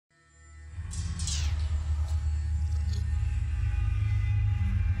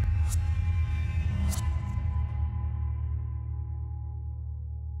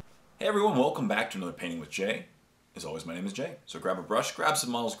Hey everyone, welcome back to another Painting with Jay. As always, my name is Jay. So grab a brush, grab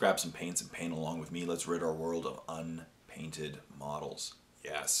some models, grab some paints, and paint along with me. Let's rid our world of unpainted models.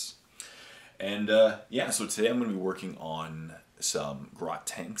 Yes. And so today I'm going to be working on some Grot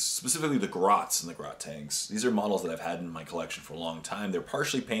Tanks, specifically the Grots and the Grot Tanks. These are models that I've had in my collection for a long time. They're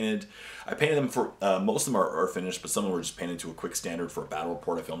partially painted. I painted them for, most of them are finished, but some of them were just painted to a quick standard for a battle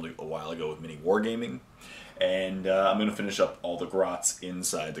report I filmed a while ago with Miniwargamer. And I'm going to finish up all the Grots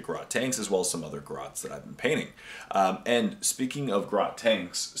inside the Grot Tanks, as well as some other Grots that I've been painting. And speaking of Grot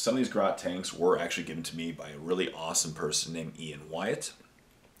Tanks, some of these Grot Tanks were actually given to me by a really awesome person named Ian Wyatts.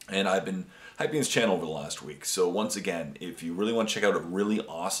 And I've been hyping his channel over the last week. So once again, if you really want to check out a really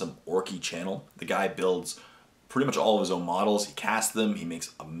awesome Orky channel, the guy builds pretty much all of his own models. He casts them. He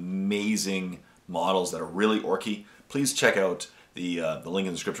makes amazing models that are really Orky. Please check out the link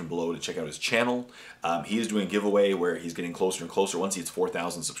in the description below to check out his channel. He is doing a giveaway where he's getting closer and closer. Once he hits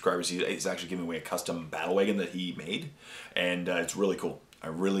 4,000 subscribers, he's actually giving away a custom battle wagon that he made. And it's really cool. I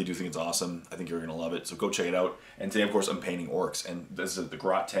really do think it's awesome. I think you're going to love it. So go check it out. And today, of course, I'm painting orcs. And this is the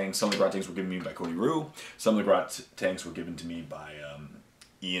Grot Tanks. Some of the Grot Tanks were given to me by Cody Rue. Some of the Grot Tanks were given to me by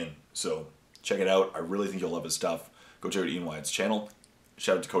Ian. So check it out. I really think you'll love his stuff. Go check out Ian Wyatts' channel.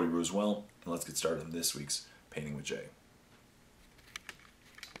 Shout out to Cody Rue as well. And let's get started on this week's Painting with Jay.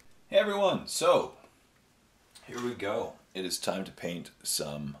 Hey everyone, so here we go. It is time to paint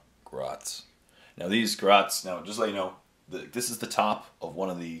some Grots. Now these Grots, just to let you know, this is the top of one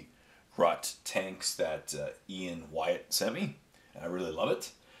of the Grot Tanks that Ian Wyatts sent me, and I really love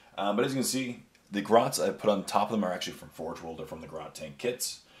it. But as you can see, the Grots I put on top of them are actually from Forge World. They're from the Grot Tank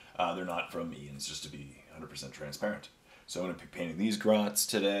kits. They're not from Ian's, just to be 100% transparent. So I'm going to be painting these Grots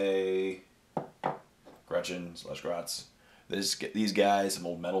today. Gretchen/Grots. These guys, some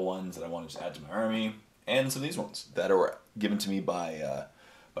old metal ones that I want to just add to my army, and some of these ones that are given to me by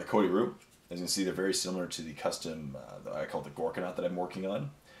Cody Rue. As you can see, they're very similar to the custom, I call it the Gorkanaut that I'm working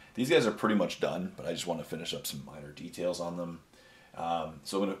on. These guys are pretty much done, but I just want to finish up some minor details on them.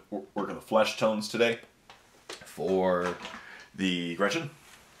 So I'm going to work on the flesh tones today for the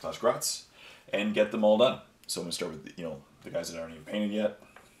Gretchen/Grots and get them all done. So I'm going to start with the guys that aren't even painted yet.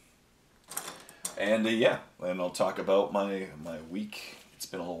 And and I'll talk about my week. It's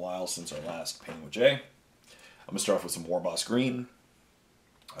been a little while since our last Painting with Jay. I'm going to start off with some Warboss green,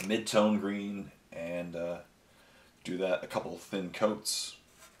 a mid-tone green, and do that a couple of thin coats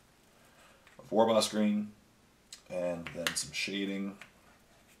of Warboss green, and then some shading,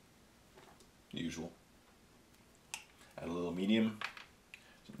 usual. Add a little medium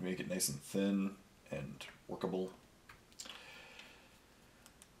to make it nice and thin and workable.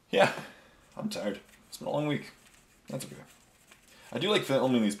 Yeah. I'm tired. It's been a long week. That's okay. I do like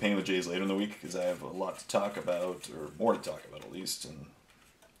filming these Painting with Jays later in the week because I have a lot to talk about, or more to talk about at least, and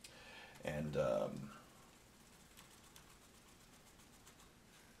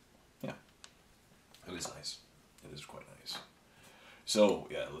yeah, it is nice. It is quite nice. So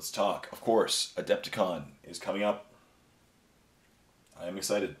yeah, let's talk. Of course, Adepticon is coming up. I am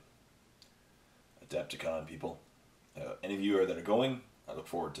excited. Adepticon, people. Any of you that are going, I look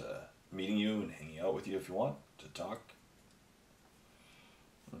forward to meeting you and hanging out with you if you want to talk.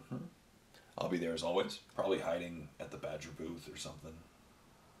 I'll be there as always, probably hiding at the Badger booth or something.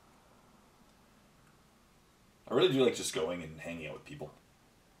 I really do like just going and hanging out with people.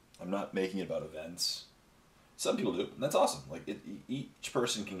 I'm not making it about events. Some people do, and that's awesome. Like each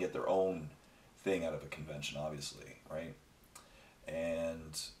person can get their own thing out of a convention, obviously, right?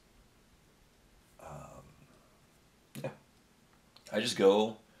 And yeah, I just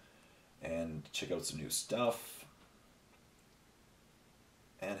go and check out some new stuff,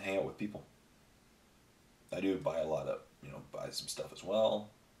 and hang out with people. I do buy a lot of, buy some stuff as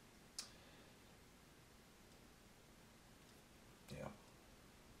well. Yeah.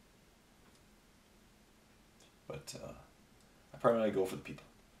 But I primarily go for the people.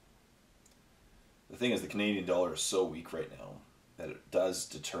 The thing is, the Canadian dollar is so weak right now that it does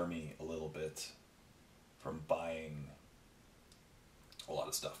deter me a little bit from buying a lot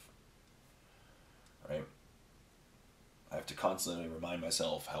of stuff. Right? I have to constantly remind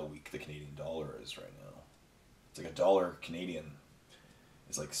myself how weak the Canadian dollar is right now. It's like $1 Canadian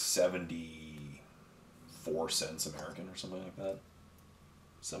is like 74 cents American or something like that.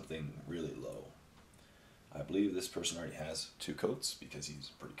 Something really low. I believe this person already has 2 coats because he's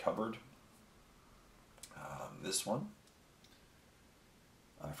pretty covered. This one,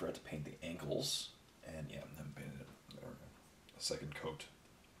 I forgot to paint the ankles, and yeah, I haven't painted it. A second coat.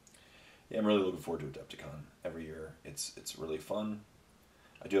 Yeah, I'm really looking forward to Adepticon every year. It's really fun.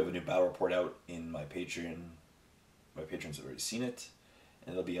 I do have a new battle report out in my Patreon. My patrons have already seen it,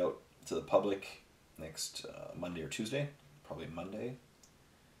 and it'll be out to the public next Monday or Tuesday, probably Monday.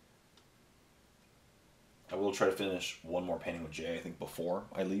 I will try to finish one more painting with Jay, I think, before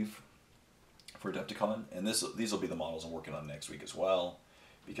I leave for Adepticon. And these will be the models I'm working on next week as well,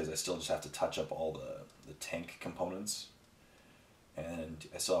 because I still just have to touch up all the tank components. And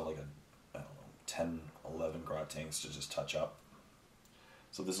I still have like I don't know, 10, 11 Grot Tanks to just touch up.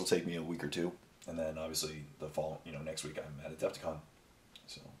 So this will take me a week or two. And then obviously the fall, next week I'm at Adepticon.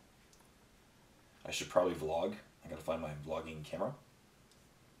 So I should probably vlog. I gotta find my vlogging camera.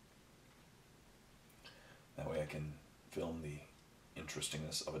 That way I can film the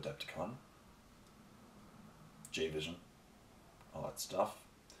interestingness of Adepticon. J-Vision, all that stuff.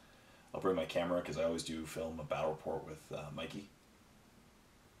 I'll bring my camera because I always do film a battle report with Mikey.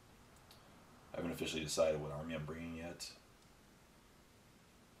 I haven't officially decided what army I'm bringing yet.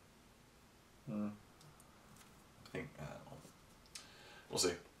 I think, I don't know. We'll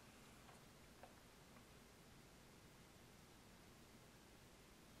see.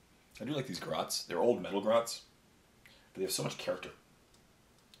 I do like these Grots. They're old metal Grots, but they have so much character.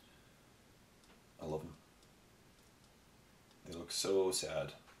 I love them. They look so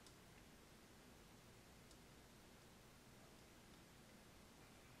sad.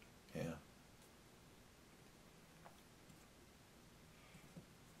 Yeah.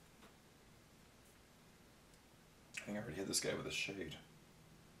 I think I already hit this guy with a shade.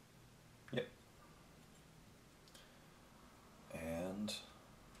 Yep. And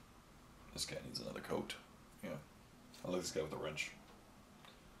this guy needs another coat. Yeah. I like this guy with a wrench.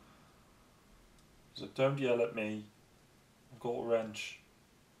 He's like, don't yell at me. I've got a wrench.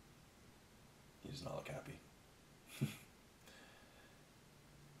 He does not look happy.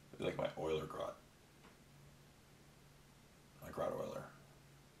 Be like my oiler Grot. My Grot oiler.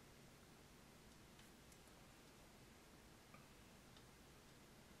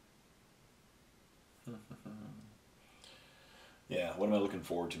 Yeah, what am I looking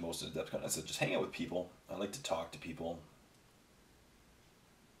forward to most at Adepticon? I said just hang out with people. I like to talk to people.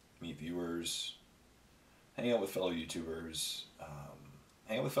 Meet viewers. Hang out with fellow YouTubers.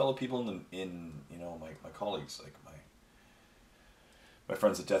 Hang out with fellow people in my colleagues, like my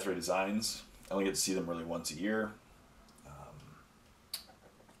friends at Death Ray Designs. I only get to see them really once a year.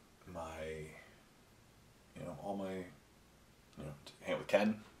 Hang out with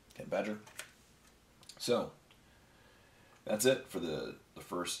Ken Badger. So that's it for the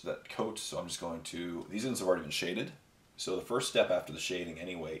first, that coat. So I'm just going to, these ends have already been shaded. So the first step after the shading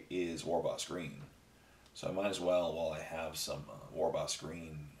anyway is Warboss Green. So I might as well, while I have some Warboss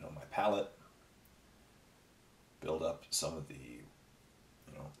Green, on my palette, build up some of the,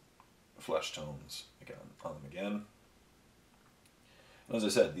 flesh tones again on them again. And as I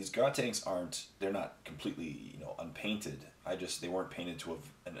said, these Grot Tanks they're not completely, unpainted. They weren't painted to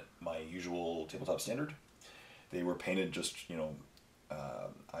my usual tabletop standard. They were painted just,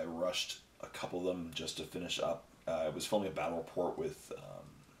 I rushed a couple of them just to finish up. I was filming a battle report with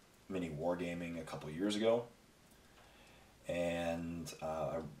Miniwargaming a couple of years ago. And,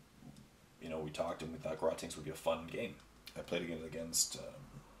 we talked and we thought Grot Tanks would be a fun game. I played against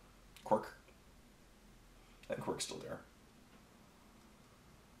Quirk. I think Quirk's still there.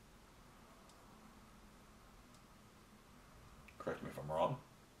 Correct me if I'm wrong.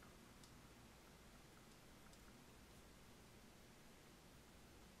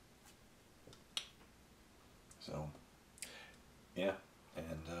 So, yeah, and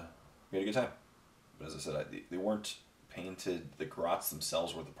we had a good time. But as I said, they weren't painted. The Grots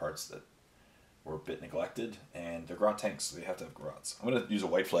themselves were the parts that were a bit neglected, and they're Grot Tanks, so they have to have Grots. I'm going to use a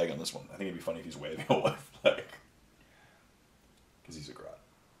white flag on this one. I think it'd be funny if he's waving a white flag. Because he's a Grot.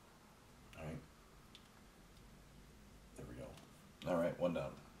 Alright. There we go. Alright, one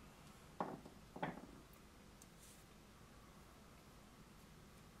down.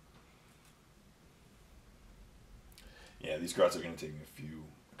 Yeah, these Grots are going to take me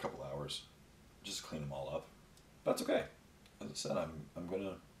a couple hours just to clean them all up. But that's okay. As I said, I'm going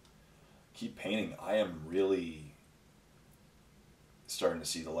to keep painting. I am really starting to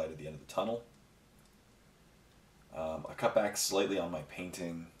see the light at the end of the tunnel. I cut back slightly on my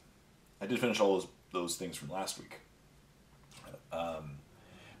painting. I did finish all those things from last week.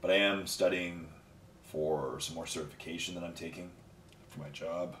 But I am studying for some more certification that I'm taking for my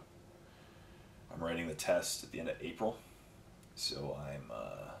job. I'm writing the test at the end of April. So I'm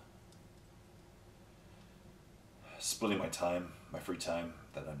splitting my time, my free time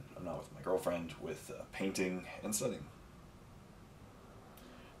that I'm not with my girlfriend, with painting and studying.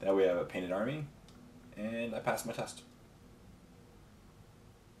 That way I have a painted army, and I passed my test.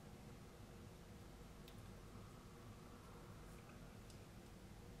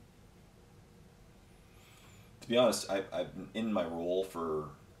 be honest, I've been in my role for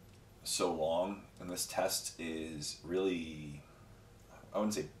so long, and this test is really, I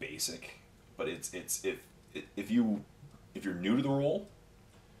wouldn't say basic, but it's if you're new to the role,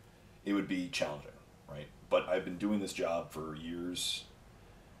 it would be challenging, right? But I've been doing this job for years,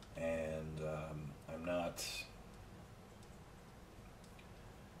 and I'm not.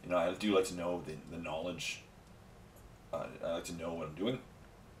 I do like to know the knowledge. I like to know what I'm doing,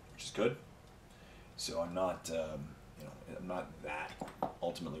 which is good. So I'm not, I'm not that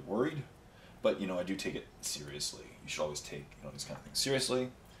ultimately worried, but I do take it seriously. You should always take these kind of things seriously,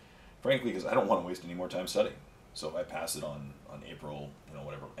 frankly, because I don't want to waste any more time studying. So if I pass it on April,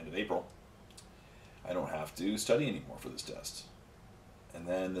 whatever, end of April, I don't have to study anymore for this test. And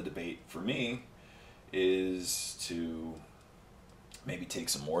then the debate for me is to maybe take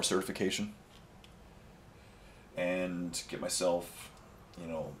some more certification and get myself,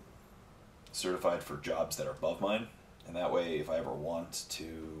 certified for jobs that are above mine. And that way, if I ever want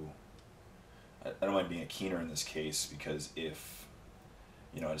to, I don't mind being a keener in this case, because if,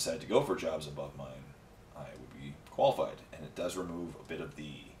 I decided to go for jobs above mine, I would be qualified. And it does remove a bit of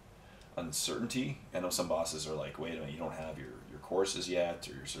the uncertainty. I know some bosses are like, wait a minute, you don't have your courses yet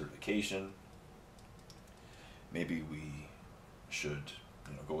or your certification. Maybe we should,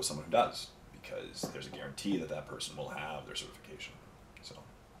 go with someone who does, because there's a guarantee that that person will have their certification. So,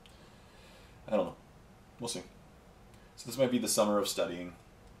 I don't know. We'll see. So this might be the summer of studying,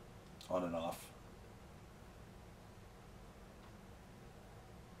 on and off.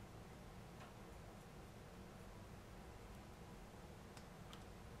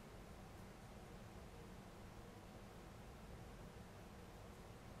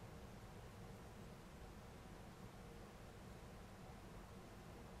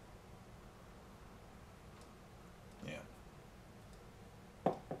 Yeah.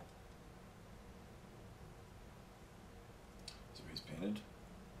 So he's painted.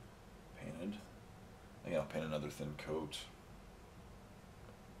 Painted. I think I'll paint another thin coat.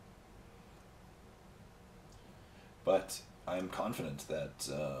 But I'm confident that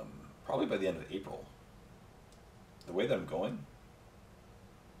probably by the end of April, the way that I'm going,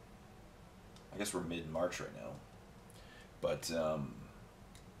 I guess we're mid-March right now, but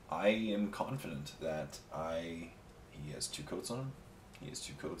I am confident that he has 2 coats on him. He has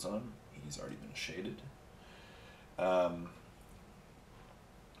 2 coats on him. He's already been shaded. I'm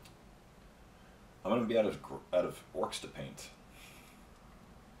going to be out of orcs to paint.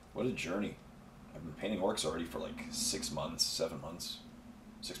 What a journey. I've been painting orcs already for like 6 months, 7 months,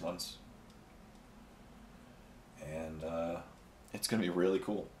 6 months. And it's going to be really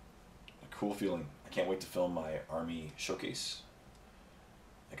cool. A cool feeling. I can't wait to film my army showcase.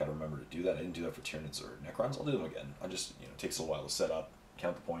 I got to remember to do that. I didn't do that for Tyranids or Necrons. I'll do them again. I just, it takes a while to set up,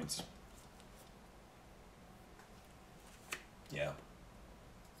 count the points. Yeah.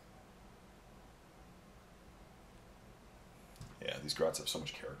 Yeah, these Grots have so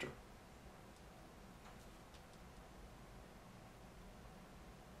much character.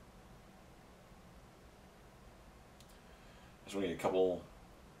 I just want to get a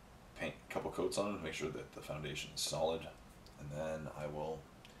couple coats on to make sure that the foundation is solid, and then I will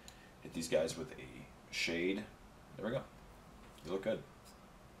hit these guys with a shade. There we go. You look good.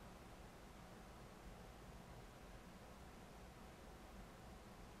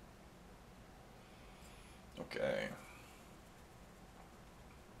 Okay.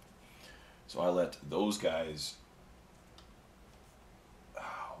 So I let those guys.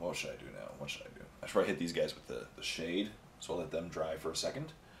 What should I do now? What should I do? I should probably hit these guys with the shade. So I'll let them dry for a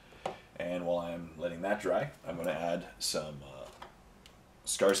second. And while I'm letting that dry, I'm going to add some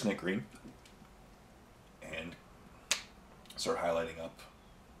Scarsnake green and start highlighting up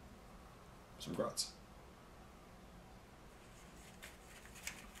some Grots.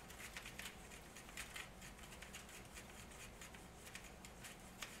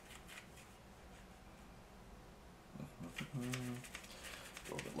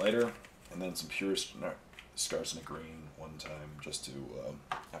 A little bit lighter, and then some pure Scarsnake green one time, just to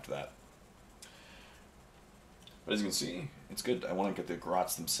after that. But as you can see, it's good. I want to get the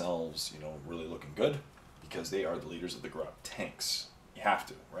Grots themselves, really looking good, because they are the leaders of the Grot Tanks. You have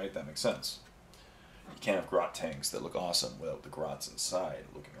to, right? That makes sense. You can't have Grot Tanks that look awesome without the Grots inside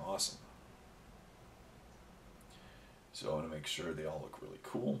looking awesome. So I want to make sure they all look really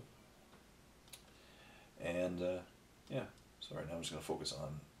cool. And yeah, so right now I'm just going to focus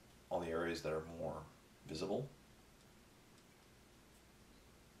on all the areas that are more visible.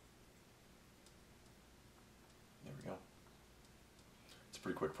 There we go. It's a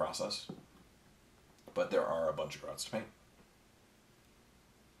pretty quick process, but there are a bunch of Grots to paint.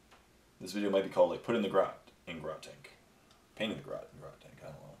 This video might be called like "Put in the Grot," in Grot Tank. Painting the Grot in Grot Tank. I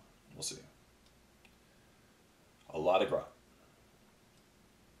don't know. We'll see. A lot of Grot.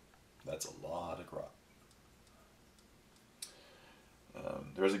 That's a lot of Grot.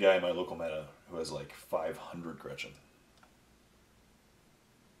 There's a guy in my local meta who has like 500 Gretchen.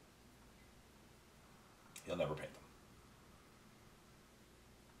 He'll never paint them.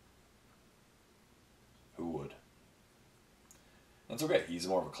 Who would? That's okay. He's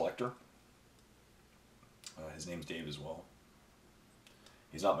more of a collector. His name's Dave as well.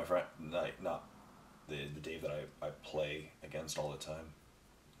 He's not my friend. Not the Dave that I play against all the time.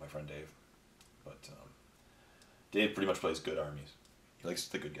 My friend Dave. But Dave pretty much plays good armies. He likes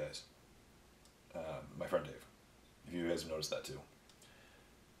the good guys. My friend Dave. If you guys have noticed that too.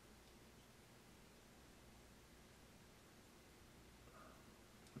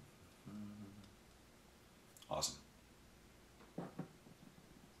 Awesome.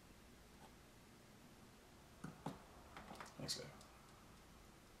 Thanks, guy.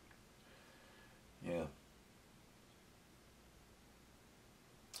 Yeah.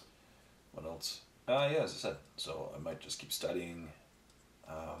 What else? Yeah, as I said. So I might just keep studying.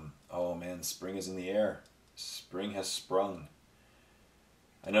 Oh man, spring is in the air. Spring has sprung.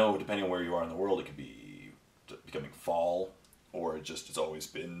 I know, depending on where you are in the world, it could be becoming fall, or it's always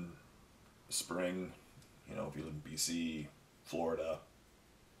been spring. You know, if you live in BC, Florida.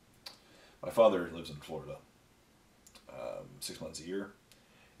 My father lives in Florida 6 months a year,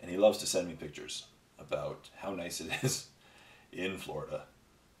 and he loves to send me pictures about how nice it is in Florida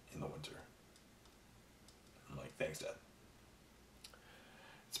in the winter. I'm like, thanks, Dad.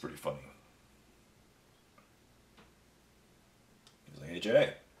 It's pretty funny. He's like, hey,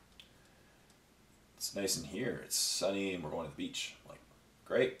 Jay, it's nice in here. It's sunny, and we're going to the beach. I'm like,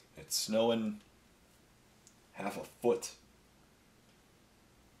 great. It's snowing half a foot.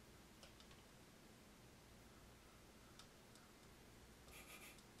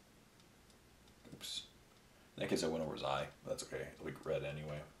 Oops. In that case, I went over his eye. That's okay. It'll be red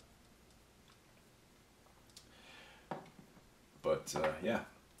anyway. But yeah,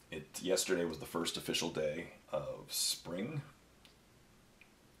 yesterday was the first official day of spring,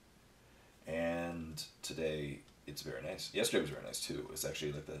 and today it's very nice. Yesterday was very nice too. It's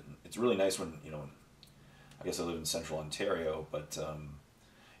actually like it's really nice when, you know, I guess I live in central Ontario, but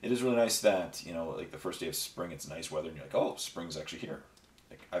it is really nice that, you know, like the first day of spring, it's nice weather, and you're like, oh, spring's actually here.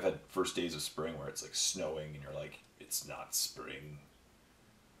 Like I've had first days of spring where it's like snowing, and you're like, it's not spring.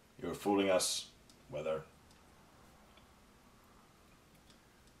 You're fooling us, weather.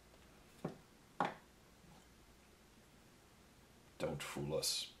 Don't fool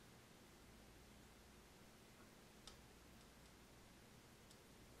us.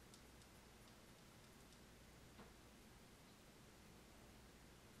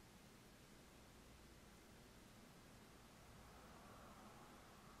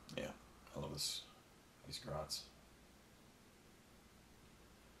 Yeah, I love these grots.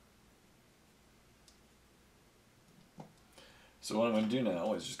 So what I'm going to do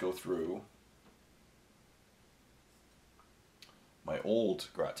now is just go through my old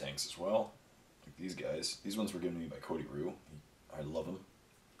Grot Tanks as well. Like these guys. These ones were given to me by Cody Rue. I love them.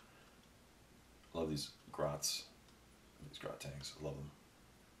 I love these Grots. These Grot Tanks. I love them.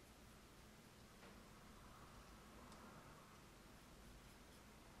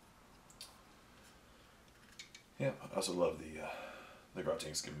 Yeah, I also love the Grot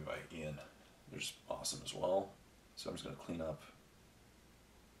Tanks given me by Ian. They're just awesome as well. So I'm just going to clean up,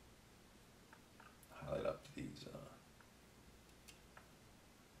 highlight up these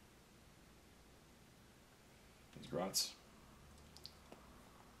Grots.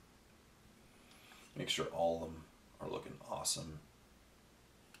 Make sure all of them are looking awesome.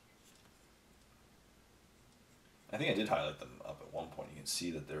 I think I did highlight them up at one point. You can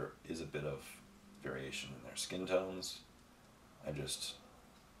see that there is a bit of variation in their skin tones. I just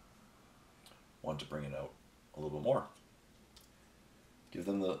want to bring it out a little bit more. Give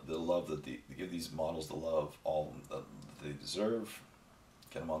them the love that give these models the love all that they deserve.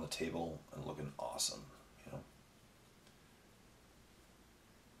 Get them on the table and looking awesome, you know.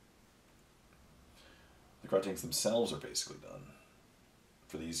 The Grot Tanks themselves are basically done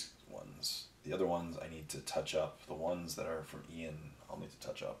for these ones. The other ones I need to touch up. The ones that are from Ian, I'll need to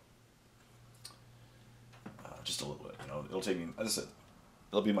touch up. Just a little bit, you know. It'll take me, as I said,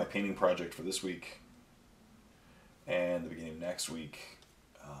 it'll be my painting project for this week and the beginning of next week,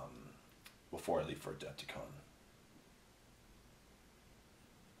 before I leave for Adepticon.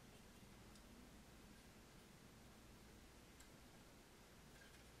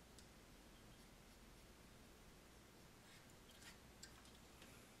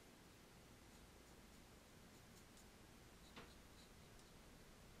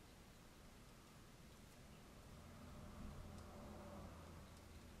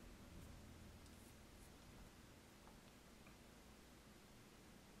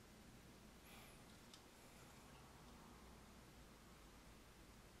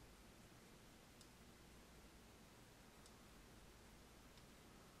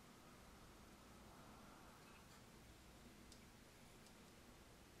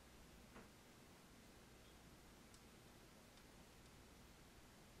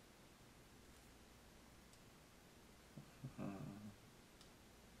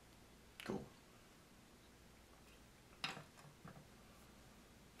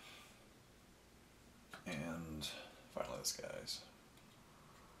 And finally this guy's.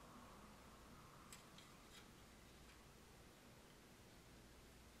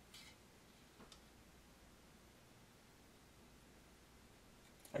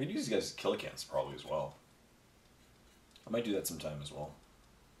 I could use these guys as killicans probably as well. I might do that sometime as well.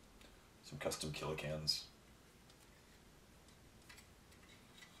 Some custom killicans.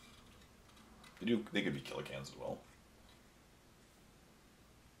 They could be killicans as well.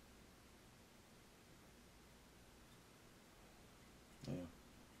 Yeah.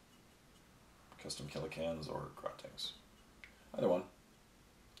 Custom killicans or Grot Tanks. Either one.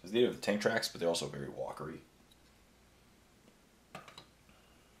 They have tank tracks, but they're also very walkery.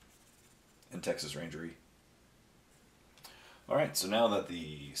 And Texas Rangery. Alright, so now that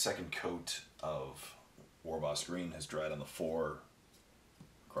the second coat of Warboss Green has dried on the 4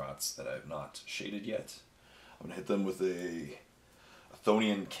 Grots that I have not shaded yet, I'm going to hit them with a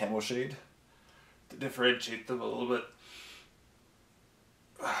Athonian Camo Shade to differentiate them a little bit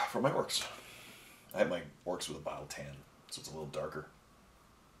from my orcs. I have my orcs with a bile tan, so it's a little darker.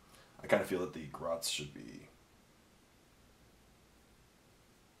 I kind of feel that the Grots should be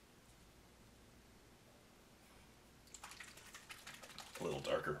a little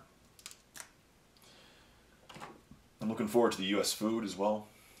darker. I'm looking forward to the US food as well.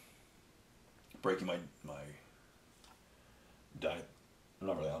 Breaking my diet. I'm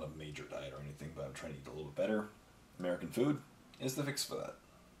not really on a major diet or anything, but I'm trying to eat a little bit better. American food is the fix for that.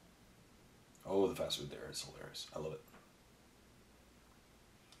 Oh, the fast food there is hilarious. I love it.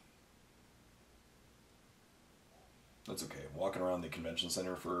 That's okay. Walking around the convention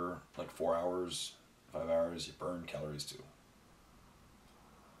center for like 4 hours, 5 hours, you burn calories too.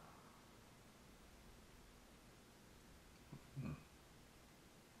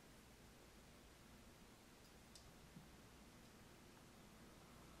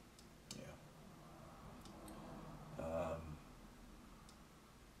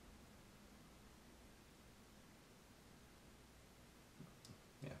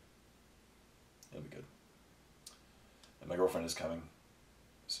 It'll be good. And my girlfriend is coming,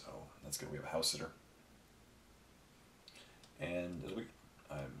 so that's good. We have a house sitter, and it'll be.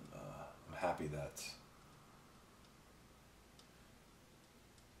 I'm happy that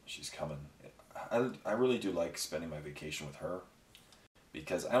she's coming. I really do like spending my vacation with her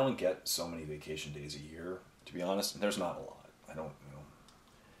because I only get so many vacation days a year. To be honest, and there's not a lot. I don't,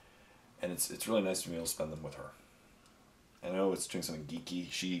 and it's really nice to be able to spend them with her. I know it's doing something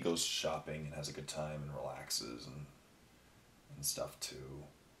geeky. She goes shopping and has a good time and relaxes and stuff too.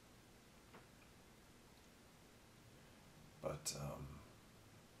 But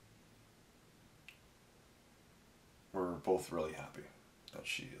we're both really happy that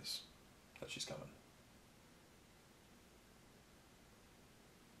she's coming.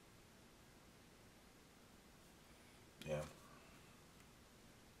 Yeah.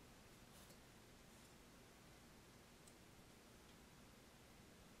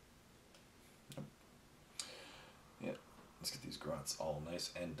 Yeah, let's get these Grots all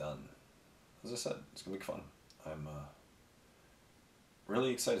nice and done. As I said, it's gonna be fun. I'm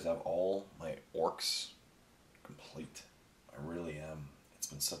really excited to have all my orcs complete. I really am. It's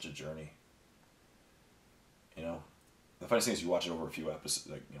been such a journey. The funniest thing is you watch it over a few episodes,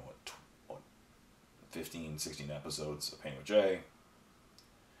 like, what 15, 16 episodes of Painting with Jay.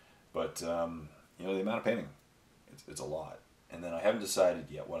 But, the amount of painting, it's a lot. And then I haven't decided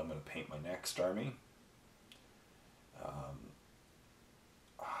yet what I'm going to paint my next army.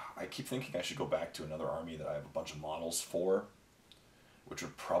 I keep thinking I should go back to another army that I have a bunch of models for, which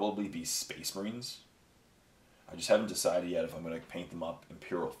would probably be Space Marines. I just haven't decided yet if I'm going to paint them up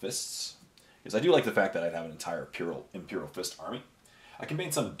Imperial Fists, because I do like the fact that I'd have an entire Imperial Fist army. I can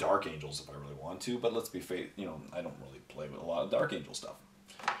paint some Dark Angels if I really want to, but let's be fair, I don't really play with a lot of Dark Angel stuff.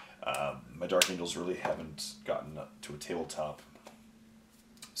 My Dark Angels really haven't gotten to a tabletop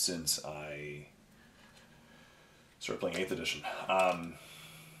since I started playing 8th edition.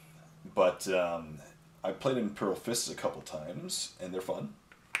 But I played Imperial Fists a couple times, and they're fun.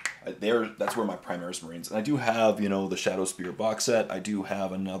 That's where my Primaris Marines, and I do have, the Shadow Spear box set. I do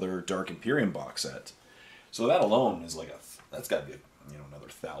have another Dark Imperium box set. So that alone is like that's got to be another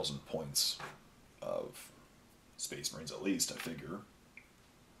 1,000 points of Space Marines at least, I figure.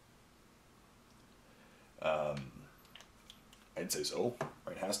 I'd say so.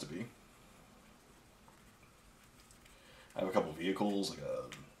 Right, has to be. I have a couple vehicles, like a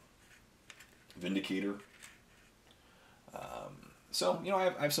Vindicator. So,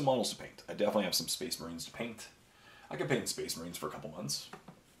 I have some models to paint. I definitely have some Space Marines to paint. I could paint Space Marines for a couple months,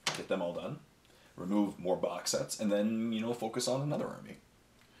 get them all done, remove more box sets, and then, focus on another army.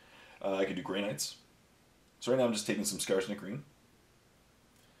 I could do Grey Knights. So right now I'm just taking some Scarsnick green,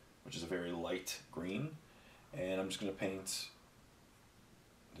 which is a very light green, and I'm just going to paint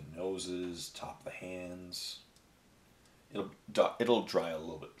the noses, top of the hands. It'll dry a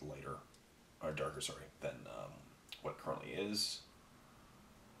little bit lighter, or darker, sorry, than what it currently is.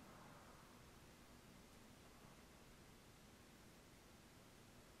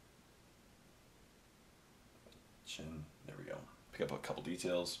 Chin, there we go. Pick up a couple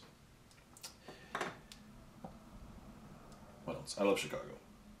details. What else? I love Chicago.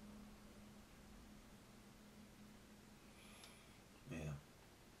 Yeah.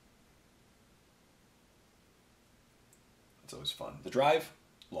 It's always fun. The drive,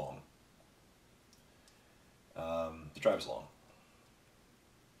 long. The drive is long.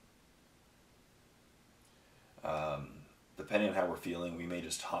 Depending on how we're feeling, we may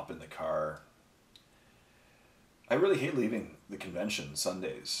just hop in the car. I really hate leaving the convention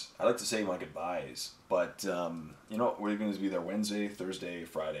Sundays. I like to say my goodbyes, but you know, we're going to be there Wednesday, Thursday,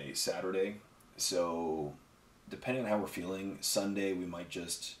 Friday, Saturday. So depending on how we're feeling, Sunday we might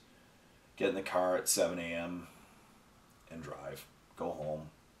just get in the car at 7 a.m. and drive, go home.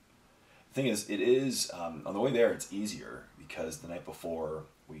 The thing is, it is, on the way there it's easier because the night before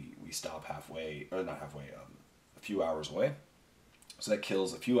we stop halfway, or not halfway, a few hours away. So that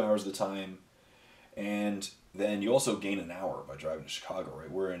kills a few hours of the time, and then you also gain an hour by driving to Chicago,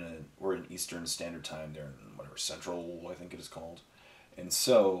 right? We're in Eastern Standard Time. They're in whatever Central, I think it is called, and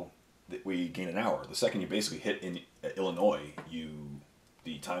so we gain an hour. The second you basically hit in Illinois,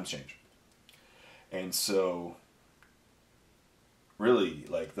 the times change, and so really,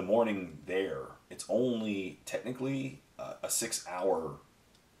 like the morning there, it's only technically a 6-hour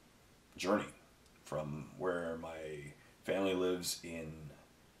journey from where my family lives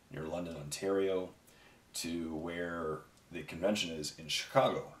near London, Ontario, to where the convention is in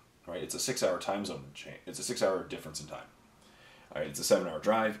Chicago, right? It's a 6-hour time zone change. It's a 6-hour difference in time. All right, it's a 7-hour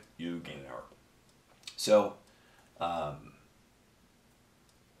drive. You gain an hour. So, did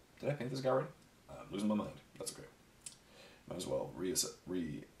I paint this guy already? I'm losing my mind. That's okay. Might as well I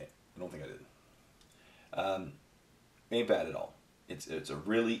don't think I did. Ain't bad at all. It's a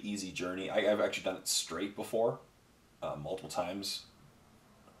really easy journey. I've actually done it straight before, multiple times.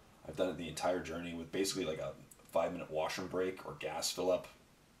 I've done it the entire journey with basically like a 5-minute washroom break or gas fill up.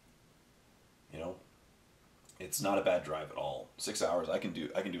 You know, it's not a bad drive at all. 6 hours, I can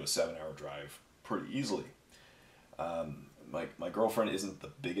do a 7-hour drive pretty easily. My girlfriend isn't the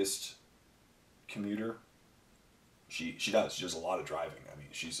biggest commuter. She does a lot of driving. I mean,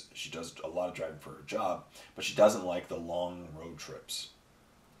 she does a lot of driving for her job, but she doesn't like the long road trips.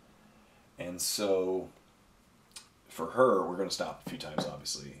 And so for her, we're going to stop a few times,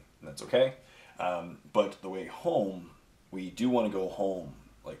 obviously, and that's okay. But the way home, we do want to go home.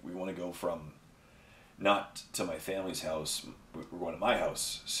 Like, we want to go from not to my family's house, we're going to my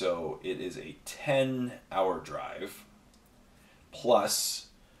house. So it is a 10-hour drive, plus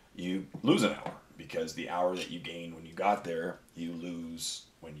you lose an hour, because the hour that you gain when you got there, you lose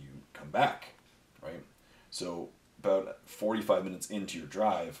when you come back, right? So about 45 minutes into your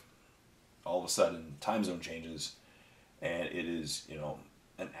drive, all of a sudden time zone changes, and it is, you know,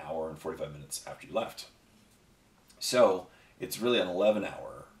 an hour and 45 minutes after you left. So it's really an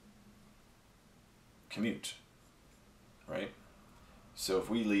 11-hour commute, right? So if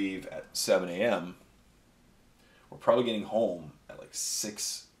we leave at 7 a.m., we're probably getting home at like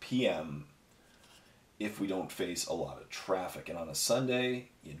 6 p.m. if we don't face a lot of traffic. And on a Sunday,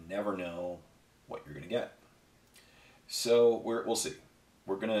 you never know what you're going to get. So we'll see.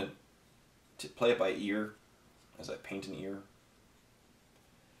 We're going to play it by ear as I paint an ear.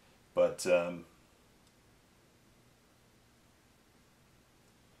 But yeah.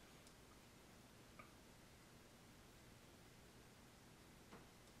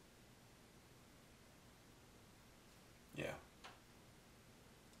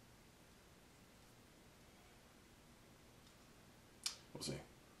 We'll see.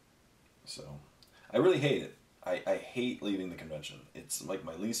 So I really hate it. I hate leaving the convention. It's like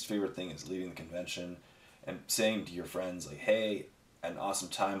my least favorite thing is leaving the convention and saying to your friends, like, hey, an awesome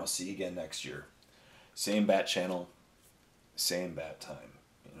time, I'll see you again next year. Same bat channel, same bat time,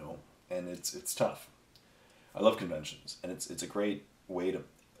 you know, and it's tough. I love conventions, and it's a great way to,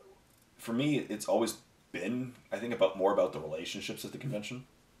 for me, it's always been, I think, more about the relationships at the convention.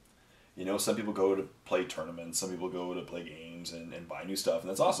 You know, some people go to play tournaments, some people go to play games and buy new stuff, and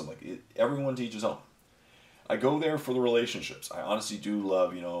that's awesome. Like, everyone to each his own. I go there for the relationships. I honestly do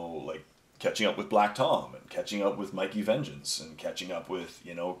love, you know, like, catching up with Black Tom, and catching up with Mikey Vengeance, and catching up with,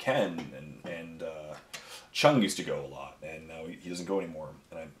 you know, Ken, and Chung used to go a lot, and now he doesn't go anymore,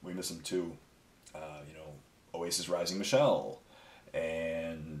 and we miss him too. You know, Oasis Rising Michelle,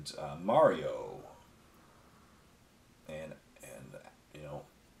 and Mario, and you know,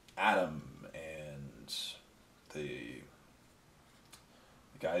 Adam, and the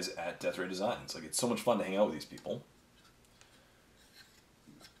guys at Death Ray Designs. Like, it's so much fun to hang out with these people.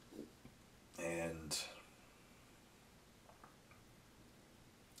 And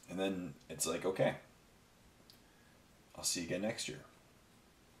then it's like, okay, I'll see you again next year.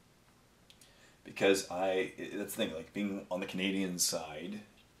 Because that's the thing, like, being on the Canadian side,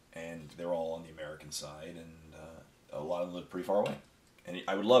 and they're all on the American side, and a lot of them live pretty far away. And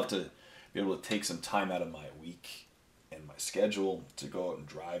I would love to be able to take some time out of my week and my schedule to go out and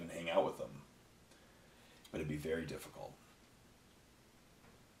drive and hang out with them. But it'd be very difficult.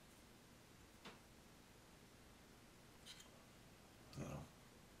 You know.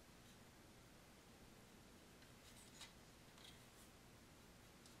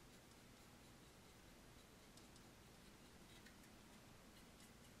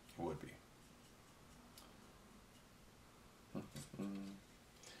 It would be.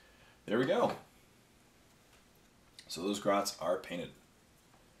 There we go. So those grots are painted.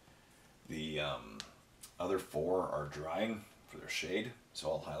 The other 4 are drying for their shade, so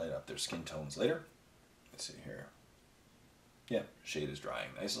I'll highlight up their skin tones later. Let's see here. Yeah, shade is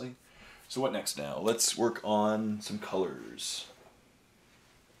drying nicely. So what next now? Let's work on some colors.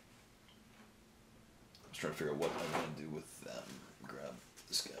 I was trying to figure out what I'm going to do with them. Grab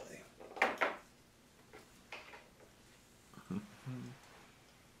this guy.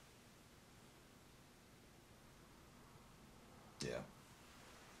 Yeah.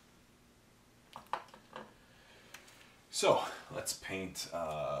 So let's paint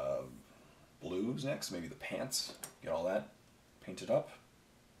blues next. Maybe the pants. Get all that painted up.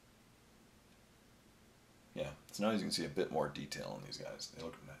 Yeah. So now you can see a bit more detail on these guys. They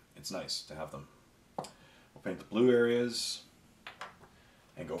look. It's nice to have them. We'll paint the blue areas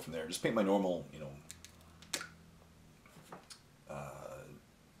and go from there. Just paint my normal, you know,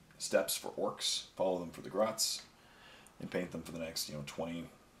 steps for orcs. Follow them for the grots. And paint them for the next, you know, 20,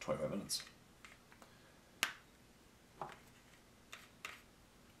 25 minutes.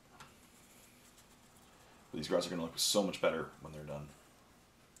 These grots are going to look so much better when they're done.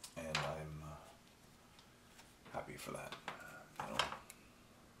 And I'm happy for that. You know,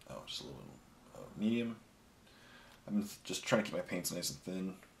 oh, just a little medium. I'm just trying to keep my paints nice and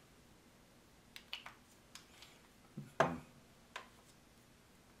thin.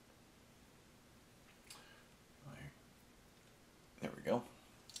 There we go.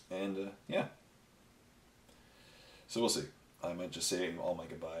 And yeah. So we'll see. I might just say all my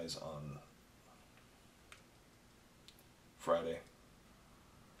goodbyes on Friday.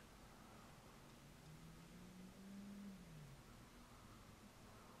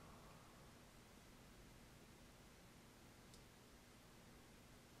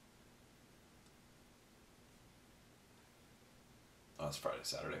 Oh, it's Friday,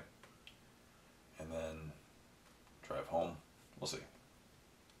 Saturday. And then drive home. We'll see.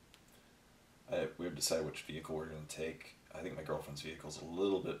 We have decided which vehicle we're going to take. I think my girlfriend's vehicle is a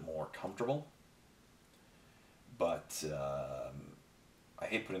little bit more comfortable. But I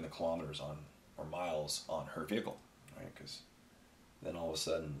hate putting the kilometers on, or miles on her vehicle, right? Because then all of a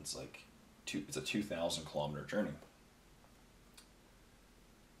sudden it's like, it's a 2,000 kilometer journey.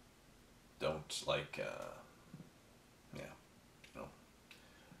 Don't like, yeah, you know,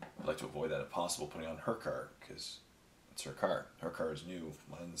 I'd like to avoid that if possible, putting on her car, because it's her car. Her car is new,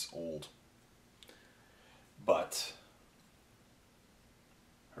 mine's old. But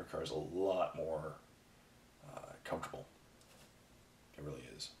her car is a lot more comfortable. It really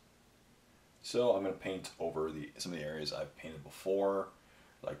is. So I'm going to paint over some of the areas I've painted before,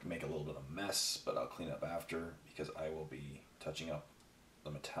 like make a little bit of a mess, but I'll clean up after because I will be touching up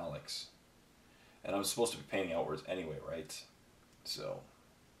the metallics. And I'm supposed to be painting outwards anyway, right? So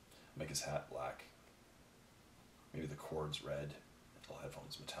make his hat black. Maybe the cord's red, the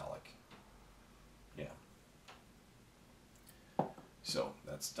headphones metallic. Yeah. So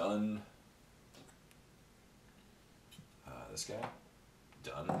that's done. This guy,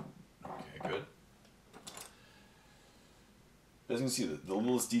 done. Okay, good. As you can see, the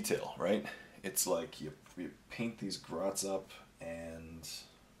littlest detail, right? It's like you paint these grots up and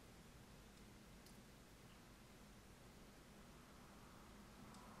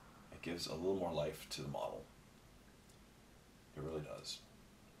it gives a little more life to the model. It really does.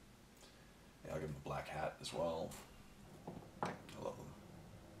 Yeah, I'll give him a black hat as well. I love them.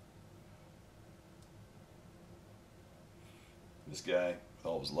 This guy with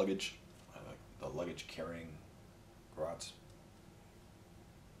all his luggage. I like the luggage carrying grots.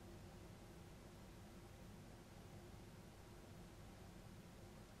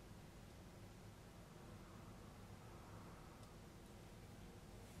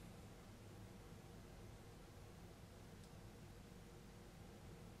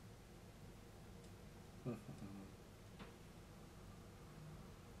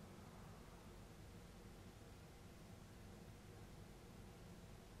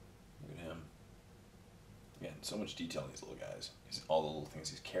 so much detail in these little guys. All the little things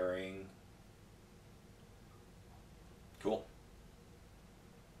he's carrying. Cool.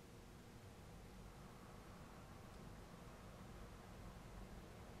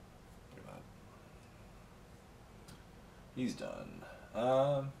 Look at that. He's done.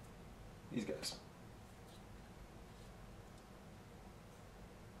 These guys.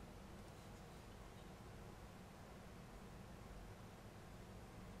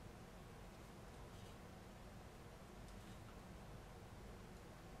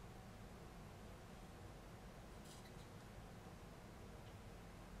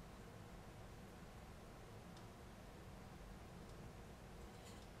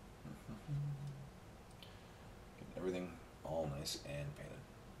 Everything all nice and painted.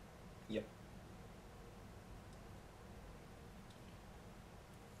 Yep.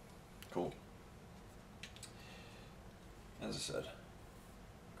 Cool. As I said,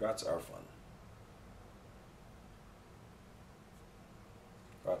 Grots are fun.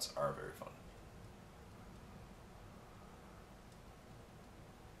 Grots are very fun.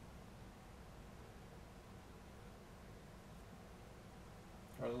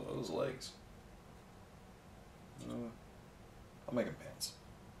 What are those legs? I'll make them pants.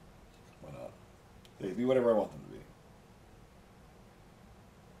 Why not? They can be whatever I want them to be.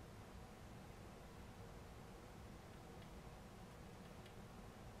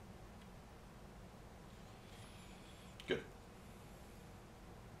 Good.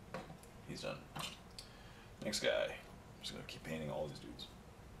 He's done. Next guy. I'm just going to keep painting all these dudes.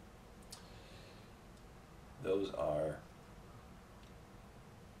 Those are...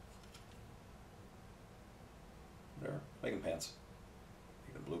 Whatever. Make him pants.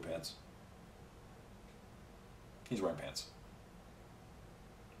 Make them blue pants. He's wearing pants.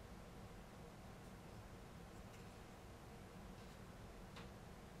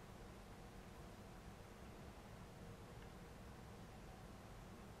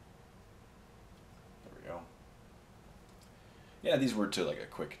 There we go. Yeah, these were to like a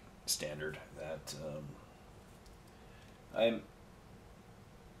quick standard that I'm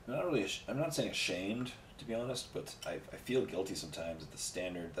not saying ashamed, to be honest, but I feel guilty sometimes at the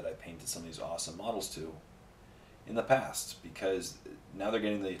standard that I painted some of these awesome models to in the past, because now they're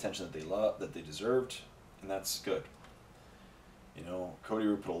getting the attention that they deserved, and that's good. You know, Cody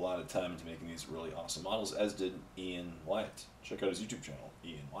put a lot of time into making these really awesome models, as did Ian Wyatts. Check out his YouTube channel,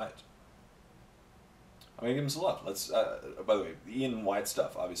 Ian Wyatts. I'm gonna give him some love. Let's. By the way, the Ian Wyatts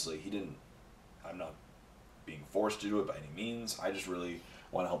stuff. Obviously, I'm not being forced to do it by any means. I just really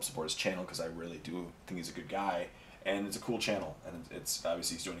want to help support his channel because I really do think he's a good guy, and it's a cool channel, and it's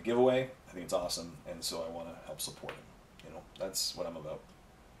obviously he's doing a giveaway. I think it's awesome, and so I want to help support him. You know, that's what I'm about.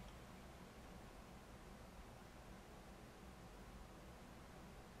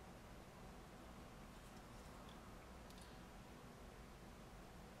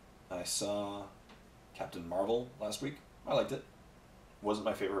 I saw Captain Marvel last week. I liked it. Wasn't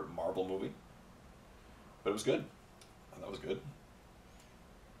my favorite Marvel movie, but it was good. I thought it was good.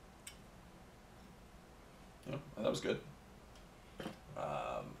 Yeah, that was good.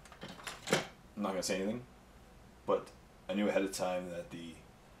 I'm not going to say anything, but I knew ahead of time that the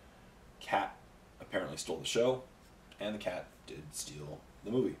cat apparently stole the show, and the cat did steal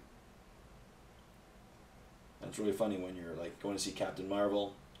the movie. And it's really funny when you're like going to see Captain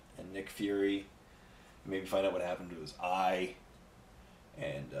Marvel and Nick Fury, maybe find out what happened to his eye,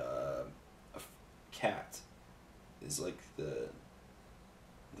 and a cat is like the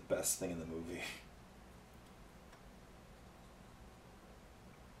best thing in the movie.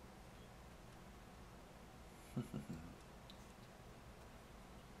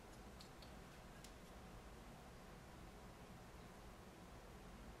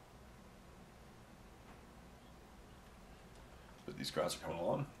 But these Grots are coming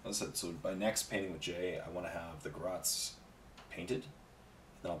along. As I said, so by next painting with Jay, I want to have the Grots painted. And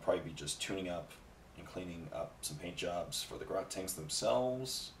then I'll probably be just tuning up and cleaning up some paint jobs for the Grot Tanks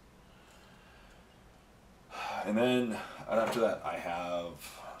themselves. And then after that, I have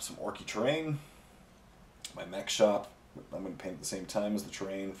some Orky terrain. My mech shop, I'm going to paint at the same time as the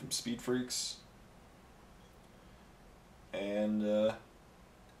terrain from Speed Freaks. And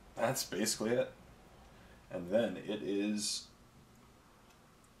that's basically it. And then it is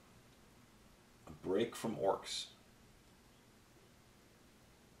a break from orcs.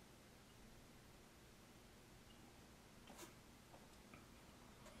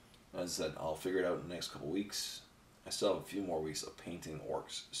 As I said, I'll figure it out in the next couple weeks. I still have a few more weeks of painting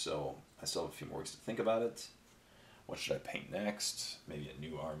orcs, so I still have a few more weeks to think about it. What should I paint next? Maybe a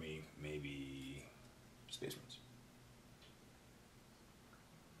new army, maybe Space Marines.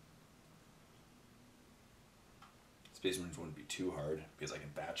 Space Marines wouldn't be too hard because I can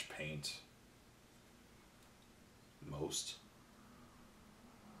batch paint most.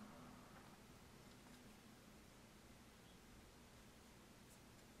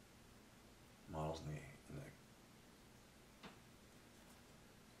 Models in the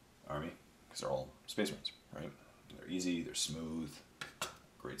army, because they're all Space Marines, right? They're easy, they're smooth,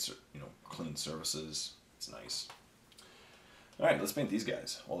 great, clean surfaces. It's nice. All right, let's paint these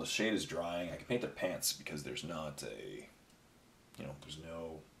guys. While the shade is drying, I can paint their pants because there's not a, there's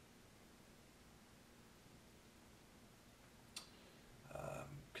no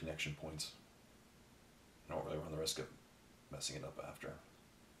connection points. I don't really run the risk of messing it up after.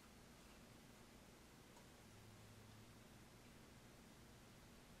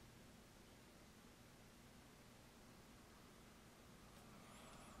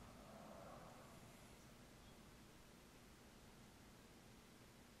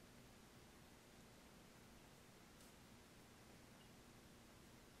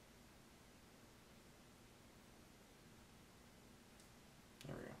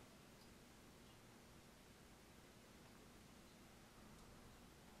 There we go.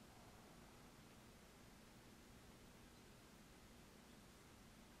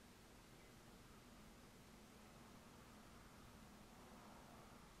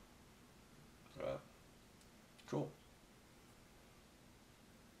 Cool.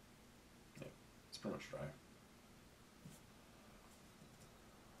 Yeah, it's pretty much dry.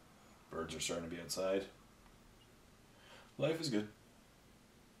 Birds are starting to be outside. Life is good.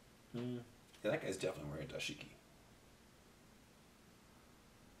 Yeah, that guy's definitely wearing a dashiki.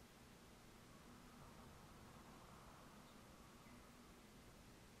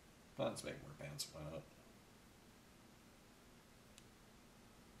 Let's make more pants. Why not?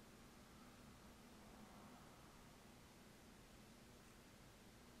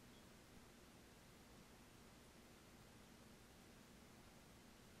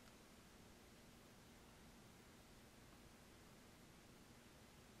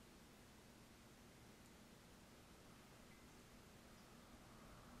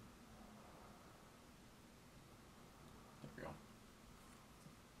 There we go.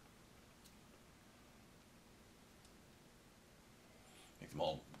 Make them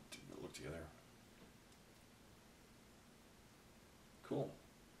all look together. Cool.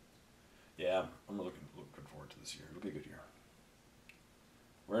 Yeah, I'm looking forward to this year. It'll be a good year.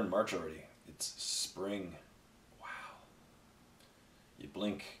 We're in March already. It's spring. Wow. You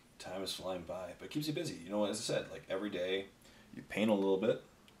blink, time is flying by, but it keeps you busy. As I said, like every day, you paint a little bit.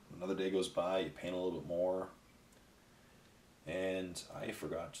 Another day goes by, you paint a little bit more. And I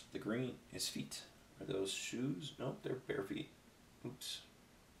forgot the green. His feet. Are those shoes? Nope, they're bare feet. Oops.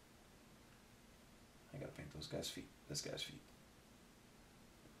 I gotta paint those guys' feet. This guy's feet.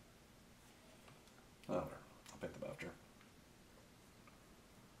 Oh, whatever. I'll paint them after.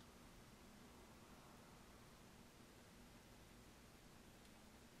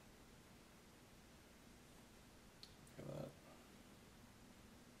 Look at that.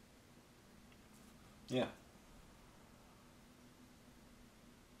 Yeah.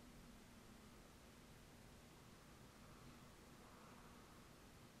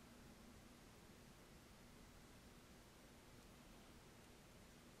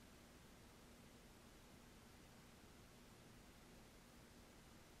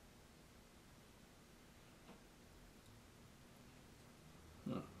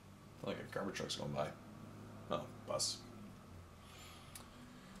 I feel like a garbage truck's going by. Oh, bus.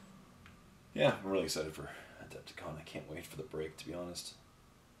 Yeah, I'm really excited for Adepticon. I can't wait for the break, to be honest.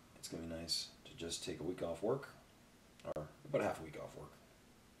 It's going to be nice to just take a week off work, or about half a week off work.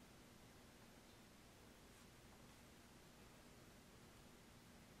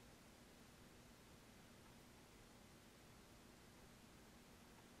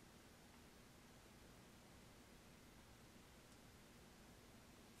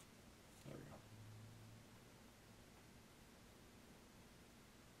 There we go.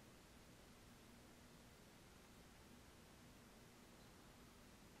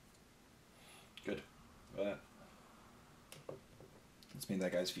 Good. Look at that. Let's paint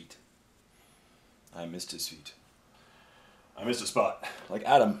that guy's feet. I missed his feet. I missed a spot. Like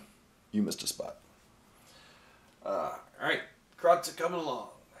Adam, you missed a spot. Alright, Grots are coming along.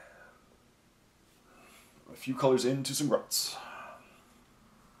 A few colors into some Grots.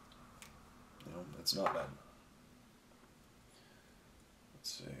 That's not bad.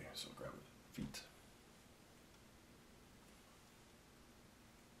 Let's see, so grab feet.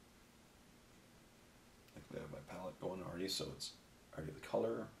 I have my palette going already, so it's already the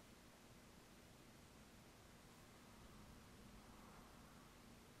color.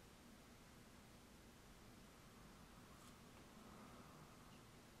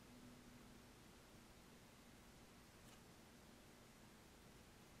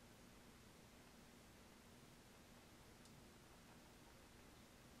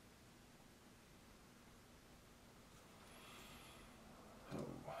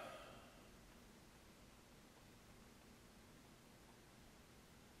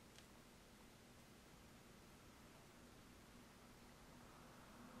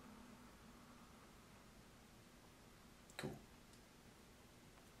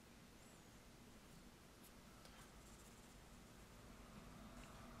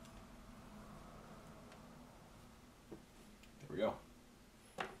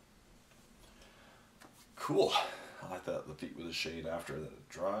 Cool. I like that the feet with a shade after that it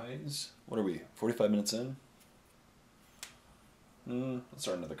dries. What are we, 45 minutes in? Let's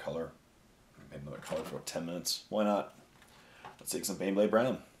start another color. Maybe another color for about 10 minutes. Why not? Let's take some Baneblade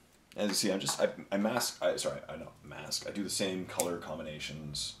Brown. As you see, I do the same color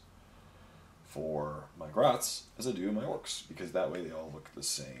combinations for my Grots as I do my Orcs, because that way they all look the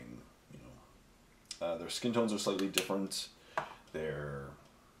same. You know, their skin tones are slightly different. They're,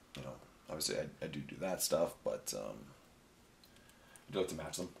 you know, obviously I do that stuff, but I do like to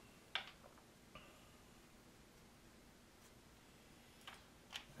match them.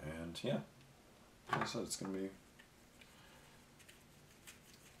 And yeah, like I said, it's gonna be a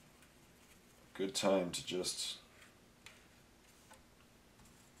good time to just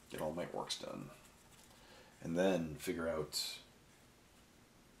get all my Orcs done, and then figure out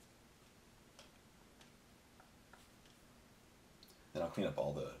then I'll clean up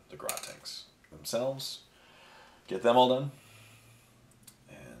all the Grot Tanks themselves, get them all done,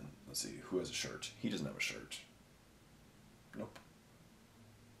 and let's see, who has a shirt? He doesn't have a shirt. Nope.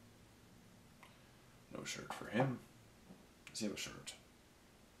 No shirt for him. Does he have a shirt?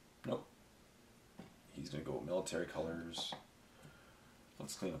 Nope. He's going to go with military colors.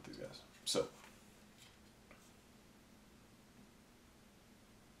 Let's clean up these guys. So,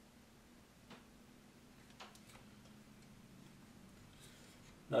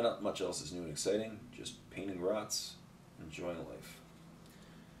 not much else is new and exciting. Just painting Grots, enjoying life.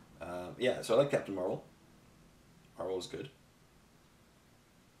 Yeah, so I like Captain Marvel. Marvel is good.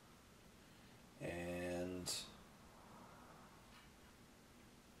 And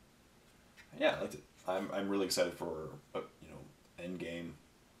yeah, I liked it. I'm really excited for you know, Endgame.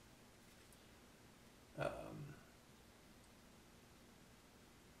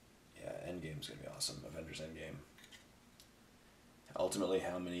 Yeah, Endgame's gonna be awesome. Avengers Endgame. Ultimately,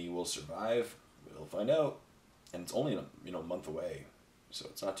 how many will survive? We'll find out. And it's only a month away, so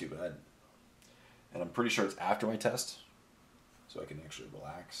it's not too bad. And I'm pretty sure it's after my test, so I can actually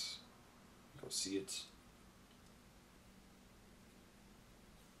relax, go see it.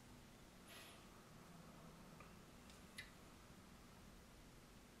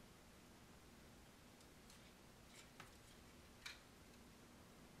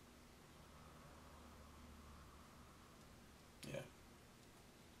 Yeah.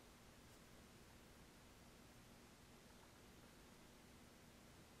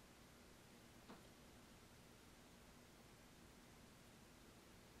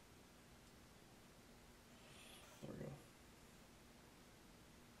 There we go.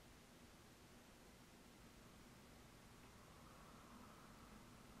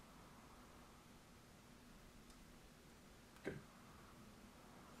 Good.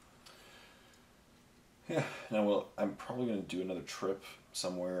 Yeah, now well, I'm probably going to do another trip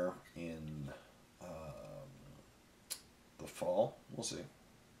somewhere in the fall. We'll see.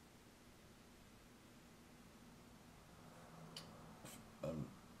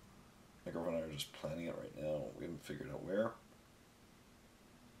 My girlfriend and I are just planning it right now. We haven't figured out where.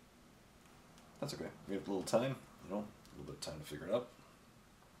 That's okay. We have a little time, you know, a little bit of time to figure it out.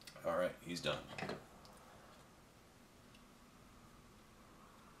 All right, he's done.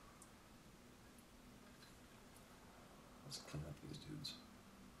 Let's clean up these dudes.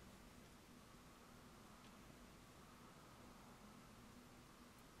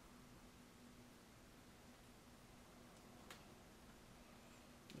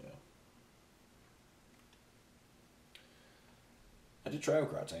 Yeah. I did try out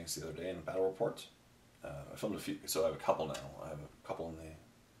Grot Tanks the other day in a battle report. I filmed a few, so I have a couple now. I have a couple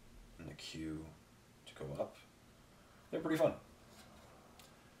in the queue to go up. They're pretty fun.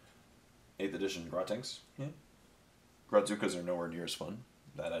 8th edition Grot Tanks. Yeah. Grotzukas are nowhere near as fun.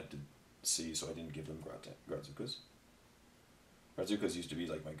 That I did see, so I didn't give them Grotzukas. Grotzukas used to be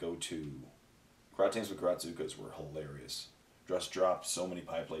like my go-to. Grot Tanks with Grotzukas were hilarious. Just drop so many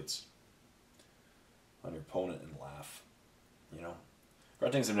pie plates on your opponent and laugh. You know,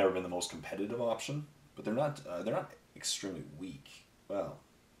 Grot Tanks have never been the most competitive option, but they're not extremely weak. Well,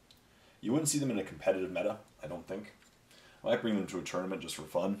 you wouldn't see them in a competitive meta, I don't think. I might bring them to a tournament just for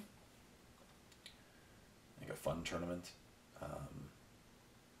fun. Like a fun tournament.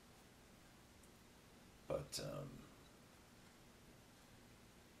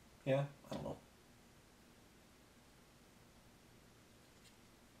 Yeah, I don't know.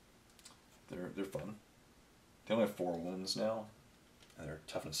 They're fun. They only have 4 wounds now, and they're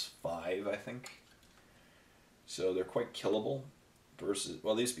toughness 5, I think. So they're quite killable. Versus,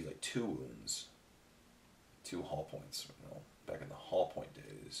 well, they used to be like 2 wounds, 2 hull points. You know, back in the hull point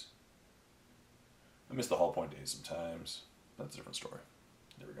days. I miss the hull point days sometimes. That's a different story.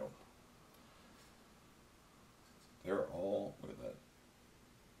 There we go. all, look at that.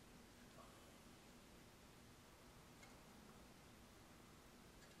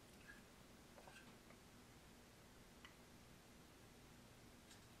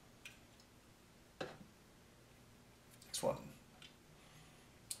 Next one.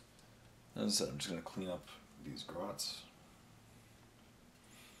 As I said, I'm just going to clean up these grots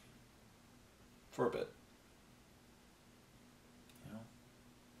for a bit. You know?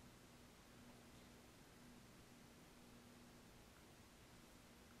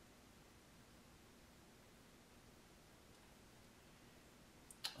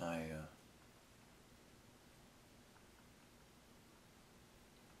 I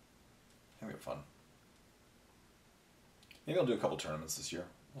think we have fun. Maybe I'll do a couple tournaments this year.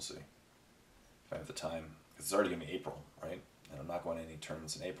 We'll see. If I have the time. Because it's already going to be April, right? And I'm not going to any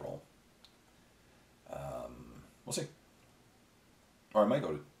tournaments in April. We'll see. Or I might go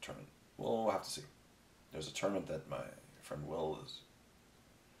to a tournament. We'll have to see. There's a tournament that my friend Will is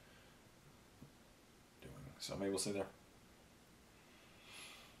doing. So maybe we'll see there.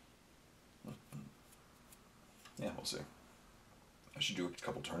 Yeah, we'll see. I should do a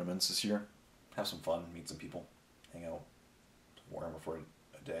couple tournaments this year. Have some fun, meet some people, hang out, Warhammer for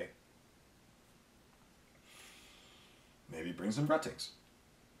a day. Maybe bring some Grot Tanks.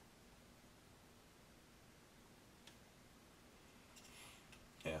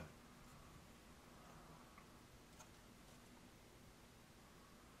 Yeah.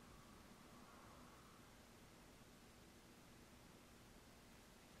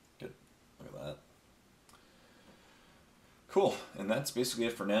 Good. Look at that. Cool. And that's basically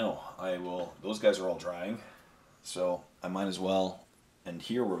it for now. Those guys are all drying, so I might as well. And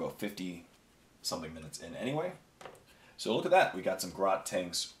here we're about 50 something minutes in anyway. So look at that. We got some Grot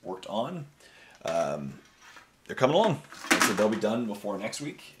Tanks worked on. They're coming along. So they'll be done before next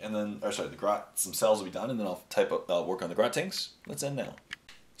week, and then, or sorry, the Grots themselves will be done, and then I'll work on the Grot Tanks. Let's end now.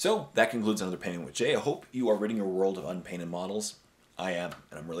 So that concludes another Painting with Jay. I hope you are ridding your world of unpainted models. I am,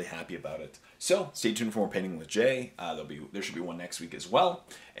 and I'm really happy about it. So stay tuned for more Painting with Jay. There should be one next week as well.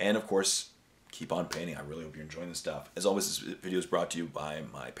 And of course, keep on painting. I really hope you're enjoying this stuff. As always, this video is brought to you by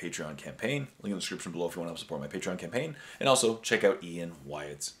my Patreon campaign. Link in the description below if you want to help support my Patreon campaign. And also check out Ian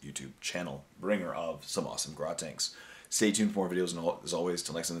Wyatts' YouTube channel, bringer of some awesome Grot Tanks. Stay tuned for more videos, and as always,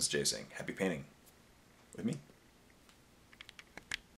 till next time, this is Jay saying, happy painting with me.